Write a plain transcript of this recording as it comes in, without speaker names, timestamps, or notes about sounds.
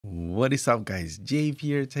What is up, guys? Jave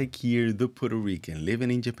here, Tech here, the Puerto Rican, living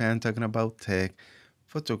in Japan, talking about tech,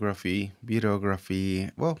 photography, videography,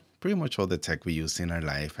 well, pretty much all the tech we use in our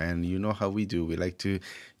life. And you know how we do. We like to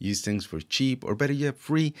use things for cheap or better yet,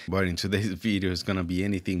 free. But in today's video, it's going to be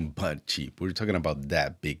anything but cheap. We're talking about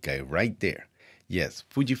that big guy right there. Yes,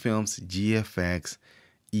 Fujifilm's GFX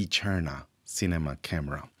Eterna cinema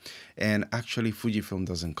camera. And actually, Fujifilm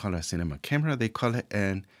doesn't call it a cinema camera. They call it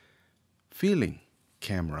an feeling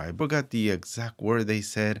camera. I forgot the exact word they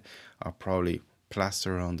said. I'll probably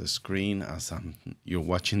plaster on the screen as you're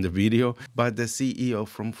watching the video. But the CEO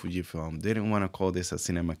from Fujifilm didn't want to call this a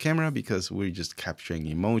cinema camera because we're just capturing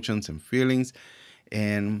emotions and feelings.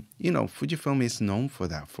 And, you know, Fujifilm is known for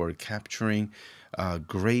that, for capturing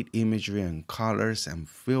great imagery and colors and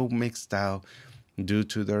filmic style due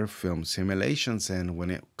to their film simulations. And when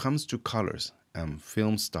it comes to colors and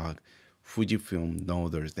film stock, Fujifilm know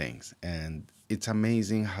their things. And it's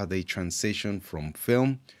amazing how they transition from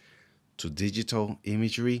film to digital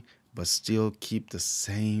imagery, but still keep the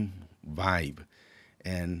same vibe.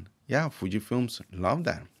 And yeah, Fujifilms love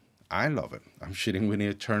that. I love it. I'm shooting with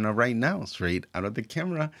Eterna right now, straight out of the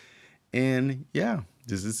camera. And yeah,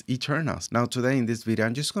 this is Eterna. Now today in this video,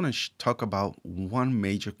 I'm just going to talk about one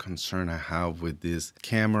major concern I have with this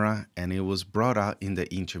camera, and it was brought out in the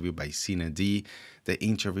interview by Sina D. The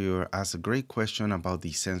interviewer asked a great question about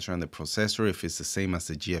the sensor and the processor, if it's the same as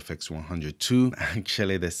the GFX 102.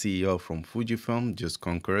 Actually, the CEO from Fujifilm just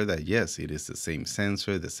concurred that yes, it is the same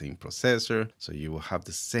sensor, the same processor, so you will have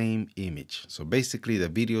the same image. So basically, the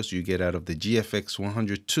videos you get out of the GFX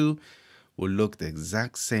 102 will look the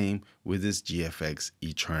exact same with this GFX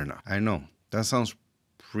Eterna. I know, that sounds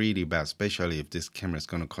pretty bad, especially if this camera is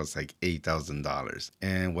going to cost like $8,000.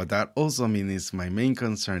 And what that also means is my main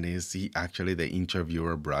concern is the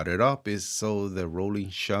interviewer brought it up is so the rolling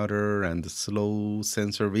shutter and the slow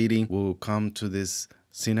sensor reading will come to this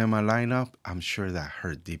cinema lineup. I'm sure that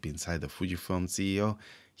hurt deep inside the Fujifilm CEO.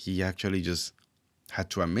 He actually just had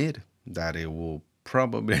to admit that it will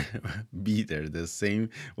probably be there, the same.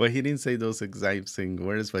 Well, he didn't say those exact same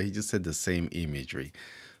words, but he just said the same imagery.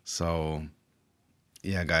 So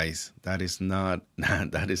yeah, guys, that is not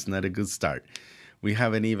a good start. We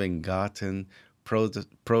haven't even gotten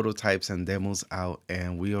prototypes and demos out,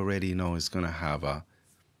 and we already know it's gonna have a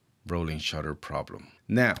rolling shutter problem.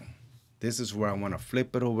 Now, this is where I want to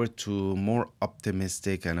flip it over to more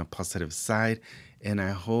optimistic and a positive side, and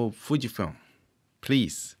I hope Fujifilm,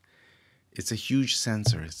 please. It's a huge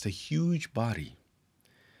sensor. It's a huge body.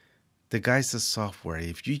 The guy's a software.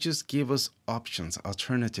 If you just give us options,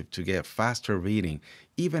 alternative to get faster reading,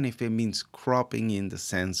 even if it means cropping in the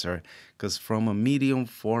sensor, because from a medium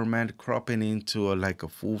format, cropping into like a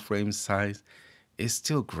full frame size is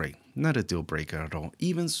still great. Not a deal breaker at all.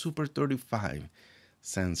 Even Super 35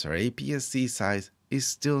 sensor, APS-C size is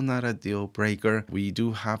still not a deal breaker. We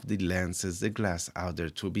do have the lenses, the glass out there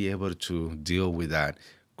to be able to deal with that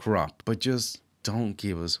crop, but just don't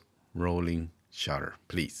give us rolling shutter,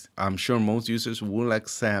 please. I'm sure most users will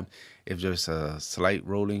accept if there's a slight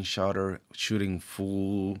rolling shutter shooting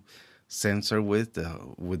full sensor with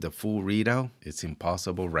the full readout. It's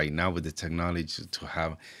impossible right now with the technology to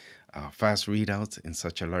have fast readouts in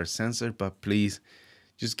such a large sensor, but please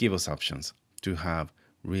just give us options to have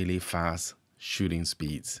really fast shooting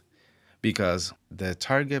speeds, because the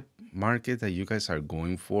target market that you guys are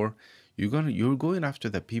going for, you're going after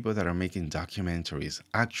the people that are making documentaries,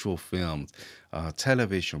 actual films,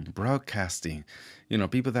 television, broadcasting, you know,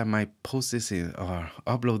 people that might post this in or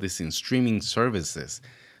upload this in streaming services.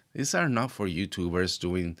 These are not for YouTubers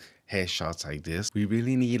doing headshots like this. We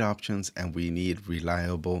really need options, and we need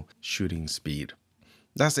reliable shooting speed.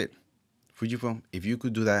 That's it. Fujifilm, if you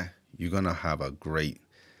could do that, you're gonna have a great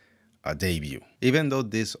debut. Even though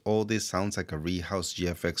all this sounds like a rehouse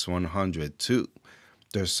GFX 102,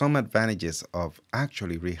 there's some advantages of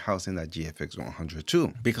actually rehousing that GFX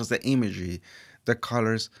 102 because the imagery, the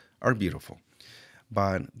colors are beautiful.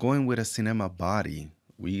 But going with a cinema body,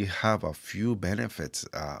 we have a few benefits,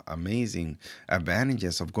 amazing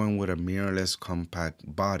advantages of going with a mirrorless compact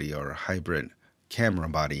body or a hybrid camera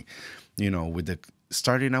body. You know,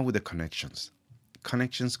 starting out with the connections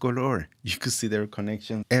galore. You could see there are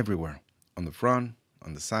connections everywhere, on the front,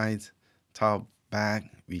 on the sides, top, back.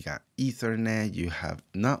 We got Ethernet. You have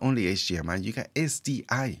not only HDMI, you got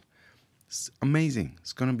SDI. It's amazing.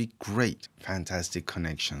 It's gonna be great. Fantastic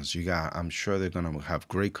connections. I'm sure they're gonna have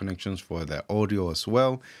great connections for the audio as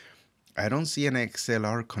well. I don't see an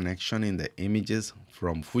XLR connection in the images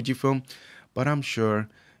from Fujifilm, but I'm sure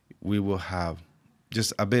we will have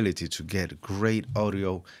just ability to get great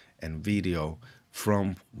audio and video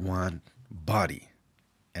from one body.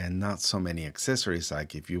 and not so many accessories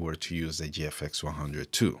like if you were to use the GFX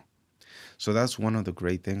 102. So that's one of the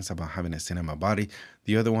great things about having a cinema body.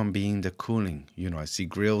 The other one being the cooling. I see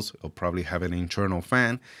grills will probably have an internal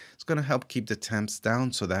fan. It's going to help keep the temps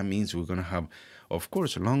down. So that means we're going to have, of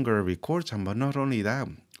course, longer record time. But not only that,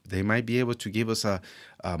 they might be able to give us a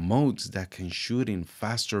modes that can shoot in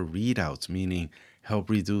faster readouts, meaning help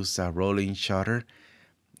reduce rolling shutter.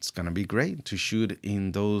 It's going to be great to shoot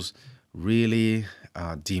in those really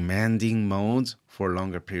demanding modes for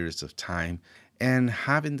longer periods of time. And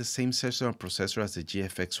having the same sensor processor as the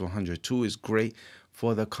GFX 102 is great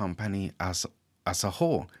for the company as a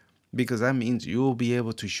whole, because that means you will be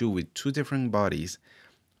able to shoot with two different bodies,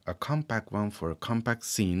 a compact one for a compact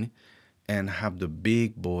scene, and have the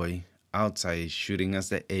big boy outside shooting as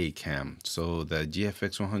the A cam. So the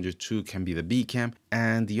GFX 102 can be the B cam,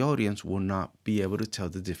 and the audience will not be able to tell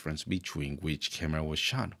the difference between which camera was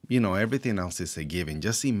shot. Everything else is a given.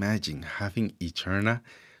 Just imagine having Eterna,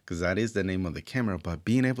 because that is the name of the camera, but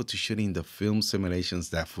being able to shoot in the film simulations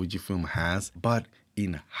that Fujifilm has, but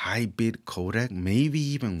in high bit codec, maybe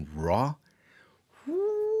even RAW.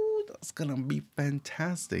 Ooh, that's gonna be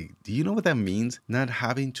fantastic. Do you know what that means? Not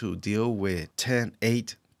having to deal with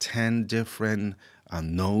 10 different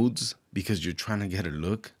nodes because you're trying to get a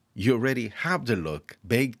look. You already have the look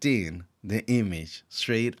baked in the image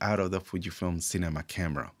straight out of the Fujifilm cinema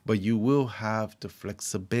camera, but you will have the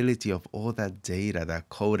flexibility of all that data, that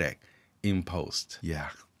codec in post. Yeah,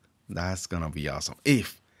 that's gonna be awesome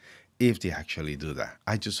if they actually do that.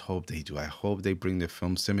 I just hope they do. I hope they bring the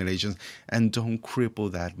film simulations and don't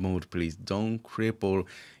cripple that mode, please. Don't cripple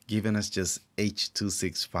giving us just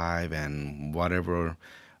H.265 and whatever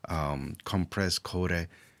compressed codec.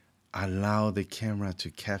 Allow the camera to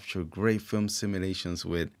capture great film simulations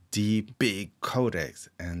with deep, big codecs,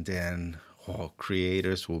 and then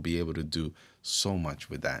creators will be able to do so much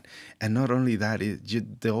with that. And not only that,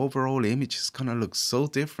 the overall image is gonna look so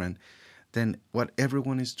different than what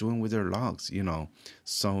everyone is doing with their logs.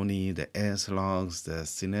 Sony, the S logs, the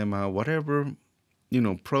cinema, whatever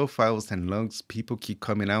profiles and logs people keep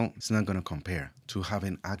coming out. It's not gonna compare to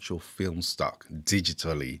having actual film stock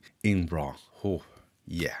digitally in RAW. Oh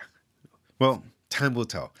yeah. Well, time will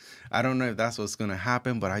tell. I don't know if that's what's going to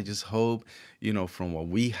happen, but I just hope, from what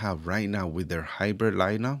we have right now with their hybrid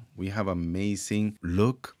lineup, we have amazing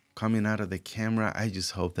look coming out of the camera. I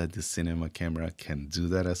just hope that the cinema camera can do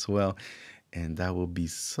that as well. And that will be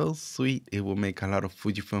so sweet. It will make a lot of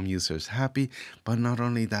Fujifilm users happy. But not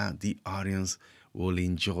only that, the audience will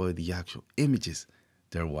enjoy the actual images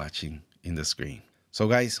they're watching in the screen. So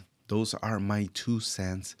guys, those are my 2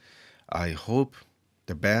 cents. I hope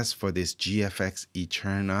the best for this GFX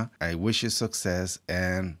Eterna. I wish it success,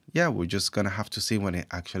 and yeah, we're just gonna have to see when it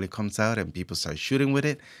actually comes out and people start shooting with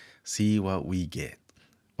it, see what we get.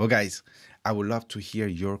 Well guys, I would love to hear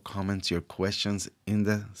your comments, your questions in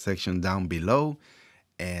the section down below,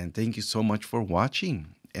 and thank you so much for watching,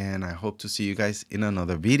 and I hope to see you guys in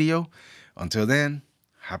another video. Until then,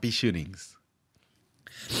 happy shootings.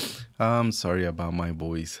 I'm sorry about my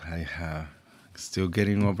voice. I have still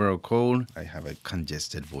getting over a cold. I have a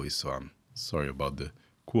congested voice, so I'm sorry about the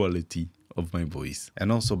quality of my voice.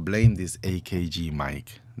 And also blame this AKG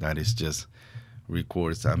mic. That is just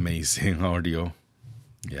records amazing audio.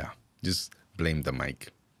 Yeah, just blame the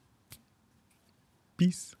mic.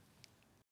 Peace.